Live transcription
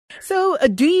So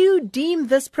do you deem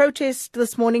this protest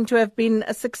this morning to have been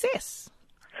a success?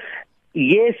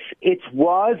 Yes, it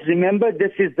was. Remember,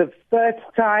 this is the first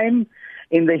time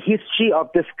in the history of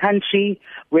this country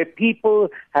where people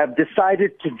have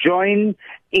decided to join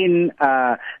in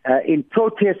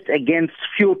protest against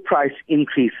fuel price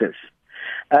increases.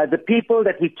 The people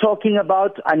that we're talking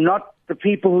about are not the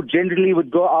people who generally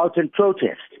would go out and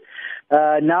protest.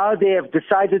 Now they have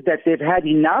decided that they've had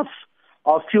enough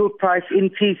of fuel price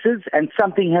increases and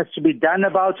something has to be done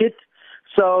about it.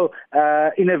 So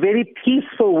in a very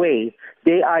peaceful way,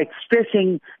 they are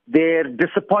expressing their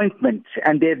disappointment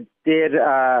and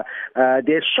their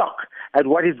shock at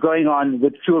what is going on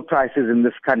with fuel prices in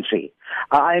this country.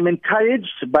 I am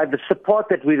encouraged by the support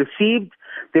that we received.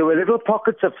 There were little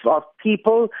pockets of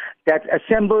people that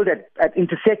assembled at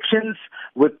intersections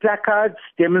with placards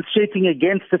demonstrating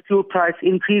against the fuel price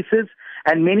increases,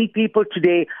 and many people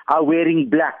today are wearing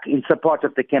black in support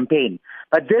of the campaign.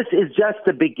 But this is just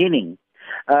the beginning.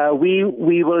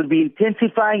 We will be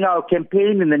intensifying our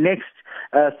campaign in the next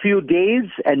few days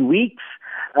and weeks.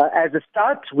 As a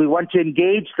start, we want to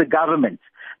engage the government.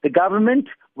 The government,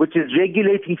 which is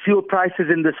regulating fuel prices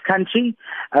in this country,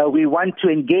 we want to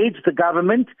engage the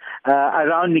government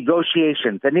around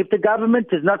negotiations. And if the government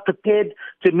is not prepared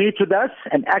to meet with us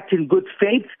and act in good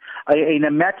faith in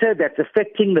a matter that's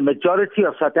affecting the majority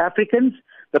of South Africans,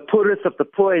 the poorest of the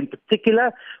poor in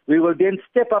particular, we will then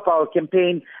step up our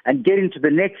campaign and get into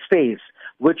the next phase,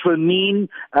 which will mean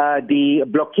the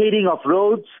blockading of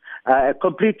roads, a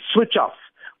complete switch off,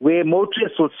 where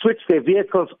motorists will switch their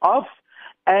vehicles off,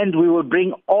 and we will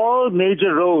bring all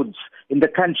major roads in the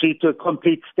country to a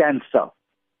complete standstill.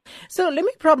 So let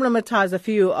me problematize a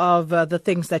few of the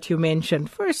things that you mentioned.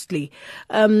 Firstly,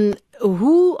 on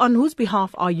whose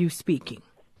behalf are you speaking?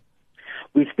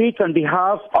 We speak on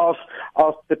behalf of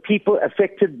the people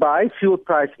affected by fuel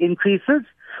price increases.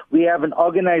 We have an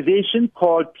organization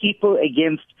called People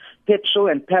Against Petrol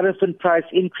and Paraffin Price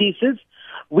Increases.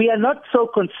 We are not so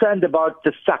concerned about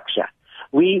the structure.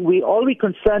 We all we're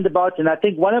concerned about, and I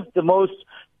think one of the most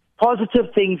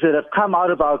positive things that have come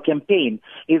out of our campaign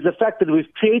is the fact that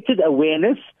we've created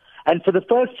awareness. And for the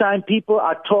first time, people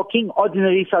are talking,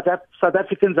 ordinary South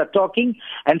Africans are talking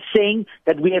and saying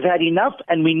that we have had enough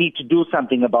and we need to do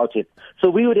something about it. So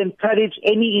we would encourage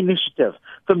any initiative,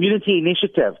 community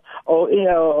initiative,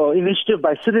 or initiative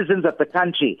by citizens of the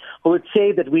country who would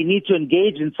say that we need to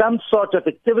engage in some sort of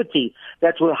activity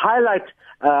that will highlight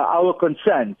our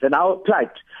concerns and our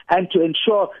plight, and to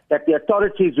ensure that the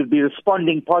authorities will be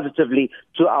responding positively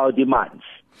to our demands.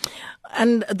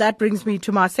 And that brings me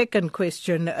to my second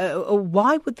question.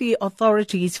 Why would the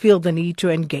authorities feel the need to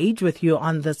engage with you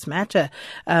on this matter?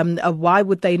 Why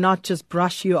would they not just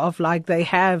brush you off like they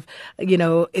have,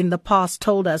 in the past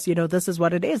told us, this is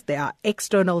what it is. There are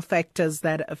external factors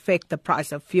that affect the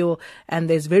price of fuel, and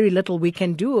there's very little we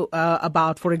can do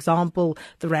about, for example,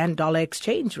 the rand-dollar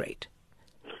exchange rate.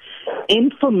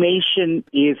 Information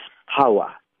is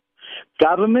power.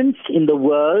 Governments in the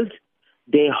world,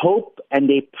 they hope and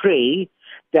they pray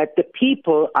that the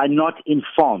people are not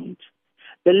informed.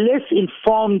 The less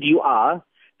informed you are,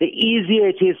 the easier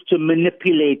it is to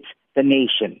manipulate the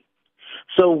nation.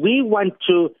 So we want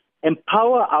to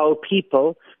empower our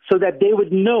people so that they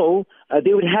would know,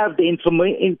 they would have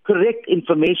the correct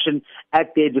information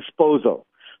at their disposal.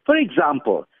 For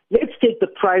example, let's take the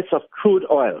price of crude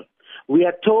oil. We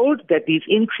are told that these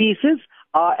increases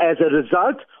are as a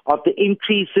result of the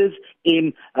increases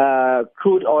in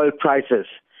crude oil prices.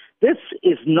 This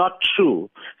is not true,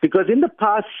 because in the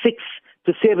past 6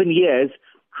 to 7 years,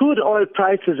 crude oil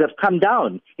prices have come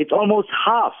down. It's almost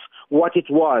half what it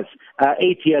was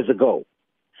 8 years ago.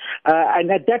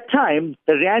 And at that time,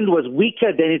 the rand was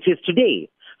weaker than it is today.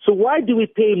 So why do we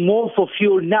pay more for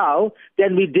fuel now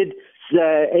than we did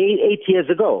 8 years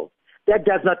ago? That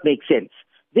does not make sense.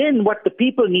 Then what the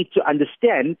people need to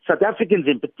understand, South Africans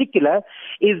in particular,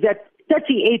 is that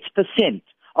 38%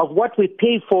 of what we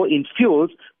pay for in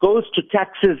fuels goes to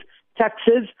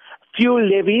taxes, fuel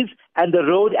levies, and the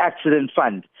road accident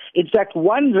fund. In fact,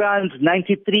 1 rand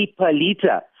 93 per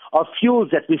litre of fuels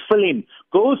that we fill in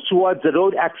goes towards the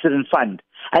road accident fund.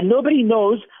 And nobody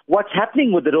knows what's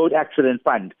happening with the road accident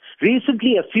fund.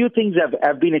 Recently, a few things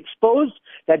have been exposed,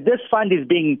 that this fund is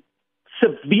being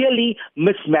severely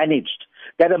mismanaged.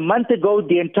 That a month ago,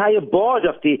 the entire board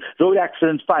of the road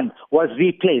accident fund was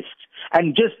replaced.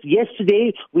 And just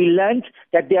yesterday, we learned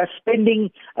that they are spending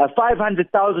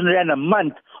 500,000 rand a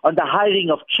month on the hiring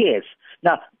of chairs.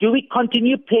 Now, do we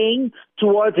continue paying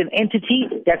towards an entity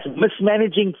that's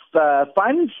mismanaging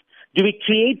funds? Do we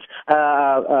create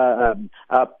a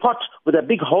pot with a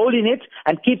big hole in it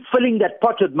and keep filling that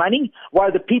pot with money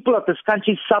while the people of this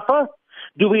country suffer?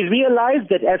 Do we realize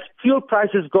that as fuel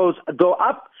prices go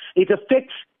up, it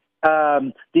affects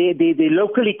the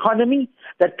local economy,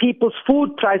 that people's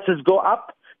food prices go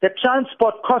up, that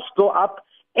transport costs go up,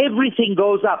 everything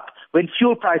goes up when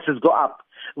fuel prices go up?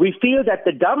 We feel that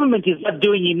the government is not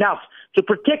doing enough to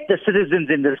protect the citizens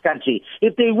in this country.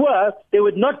 If they were, they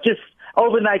would not just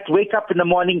overnight wake up in the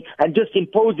morning and just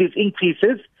impose these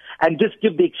increases and just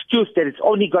give the excuse that it's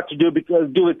only got to do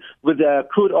with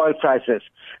crude oil prices.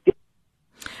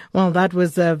 Well, that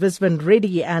was Visvin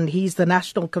Reddy, and he's the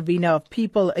national convener of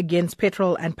People Against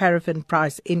Petrol and Paraffin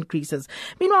Price Increases.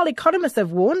 Meanwhile, economists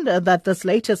have warned that this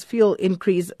latest fuel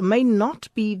increase may not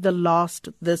be the last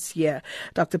this year.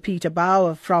 Dr. Peter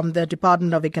Bauer from the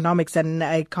Department of Economics and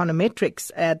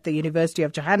Econometrics at the University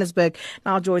of Johannesburg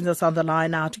now joins us on the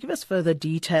line now to give us further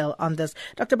detail on this.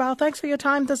 Dr. Bauer, thanks for your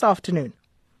time this afternoon.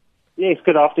 Yes,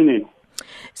 good afternoon.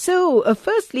 So,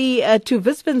 firstly, to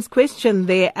Visvin's question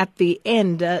there at the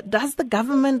end, does the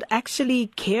government actually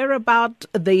care about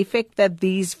the effect that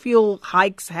these fuel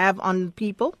hikes have on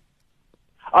people?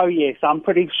 Oh, yes, I'm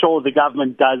pretty sure the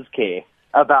government does care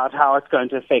about how it's going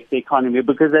to affect the economy,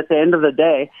 because at the end of the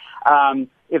day,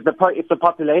 if the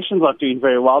population's not doing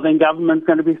very well, then government's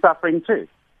going to be suffering too.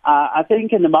 I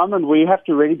think in the moment we have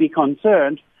to really be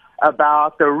concerned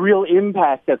about the real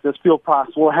impact that this fuel price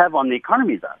will have on the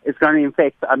economy, though. It's going to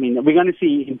affect, we're going to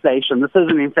see inflation. This is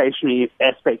an inflationary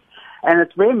aspect, and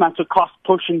it's very much a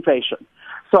cost-push inflation.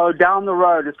 So down the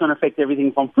road, it's going to affect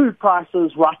everything from food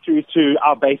prices right through to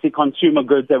our basic consumer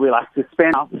goods that we like to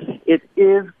spend. It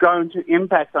is going to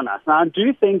impact on us. Now, I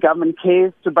do think government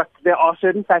cares, but there are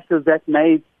certain factors that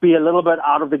may be a little bit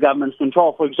out of the government's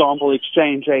control. For example,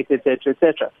 exchange rate, et cetera, et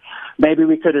cetera. Maybe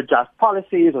we could adjust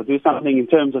policies or do something in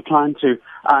terms of trying to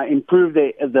improve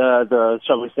the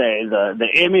shall we say, the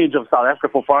image of South Africa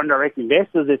for foreign direct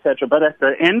investors, et cetera. But at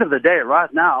the end of the day,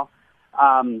 right now,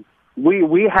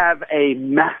 we have a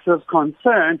massive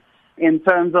concern in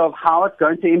terms of how it's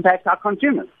going to impact our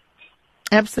consumers.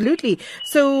 Absolutely.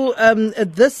 So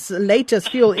this latest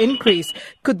fuel increase,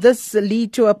 could this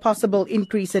lead to a possible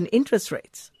increase in interest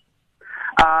rates?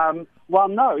 Well,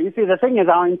 no. You see, the thing is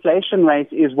our inflation rate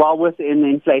is well within the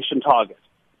inflation target.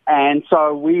 And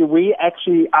so we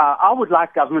actually, I would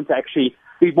like government to actually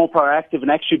be more proactive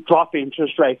and actually drop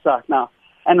interest rates right now.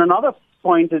 And another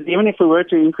point is, even if we were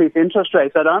to increase interest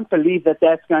rates, I don't believe that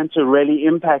that's going to really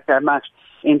impact that much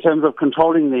in terms of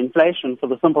controlling the inflation, for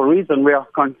the simple reason we are,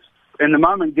 in the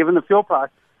moment, given the fuel price,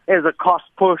 as a cost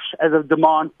push, as a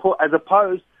demand pull, as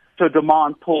opposed to a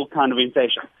demand pull kind of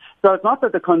inflation. So it's not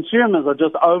that the consumers are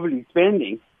just overly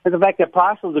spending, it's the fact that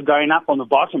prices are going up on the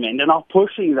bottom end and are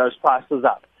pushing those prices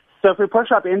up. So if we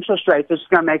push up interest rates, it's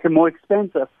going to make it more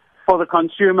expensive for the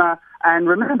consumer. And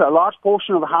remember, a large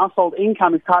portion of the household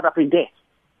income is tied up in debt.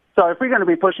 So if we're going to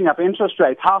be pushing up interest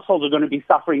rates, households are going to be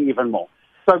suffering even more.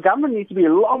 So government needs to be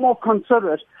a lot more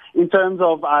considerate in terms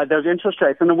of those interest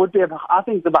rates. And it would be, I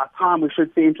think it's about time we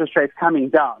should see interest rates coming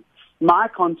down. My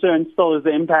concern still is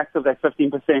the impact of that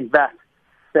 15% VAT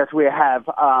that we have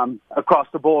across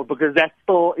the board, because that's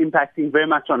still impacting very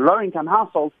much on low-income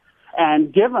households.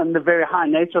 And given the very high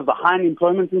nature of the high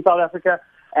unemployment in South Africa,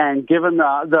 and given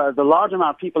the large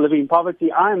amount of people living in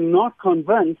poverty, I am not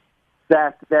convinced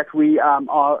that we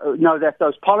that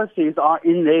those policies are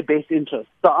in their best interest.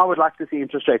 So I would like to see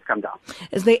interest rates come down.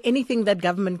 Is there anything that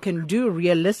government can do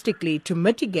realistically to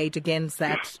mitigate against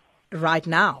that right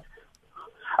now?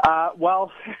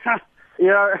 Well,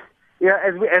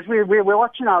 as we're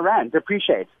watching our rand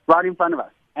depreciate right in front of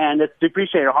us, and it's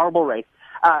depreciated at a horrible rate,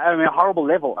 a horrible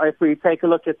level. If we take a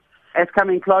look at, it's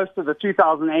coming close to the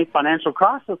 2008 financial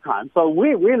crisis time. So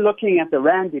we're looking at the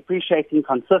rand depreciating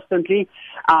consistently,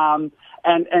 and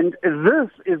this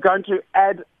is going to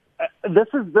add. This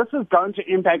is going to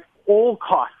impact all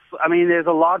costs. I mean, there's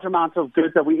a large amount of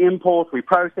goods that we import, we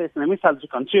process, and then we sell to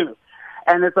consumers.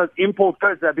 And it's those import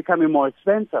goods that are becoming more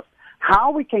expensive.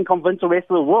 How we can convince the rest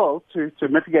of the world to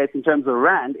mitigate in terms of the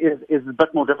rand is a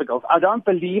bit more difficult. I don't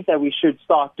believe that we should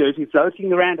start dirty floating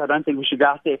the rand. I don't think we should go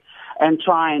out there and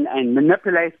try and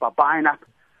manipulate by buying up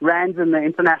rands in the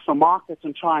international markets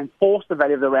and try and force the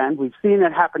value of the rand. We've seen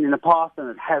it happen in the past,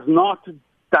 and it has not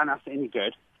done us any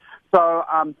good. So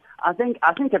I think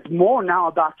it's more now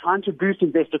about trying to boost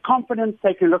investor confidence,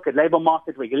 taking a look at labor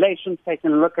market regulations,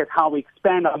 taking a look at how we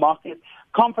expand our market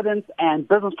confidence and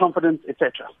business confidence,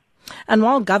 etc. And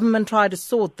while government try to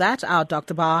sort that out,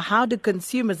 Dr. Bauer, how do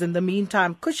consumers in the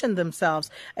meantime cushion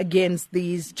themselves against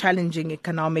these challenging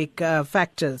economic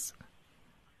factors?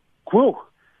 Cool.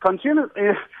 Consumers,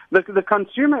 the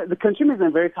consumer is in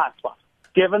a very tight spot,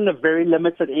 given the very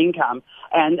limited income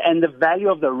and the value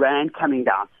of the rand coming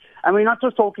down. And we're not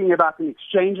just talking about an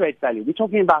exchange rate value. We're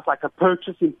talking about like a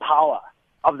purchasing power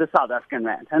of the South African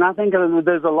rand. And I think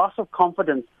there's a loss of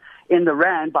confidence in the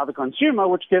rand by the consumer,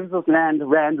 which gives us rand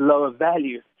lower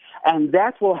value. And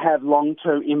that will have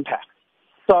long-term impact.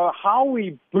 So how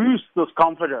we boost this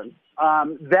confidence,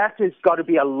 that has got to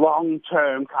be a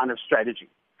long-term kind of strategy.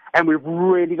 And we've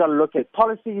really got to look at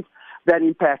policies that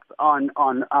impact on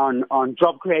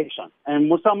job creation.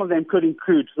 And some of them could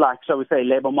include, like, shall we say,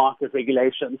 labor market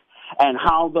regulations and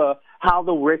how the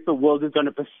rest of the world is going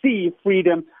to perceive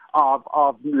freedom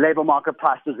of labor market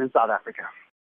prices in South Africa.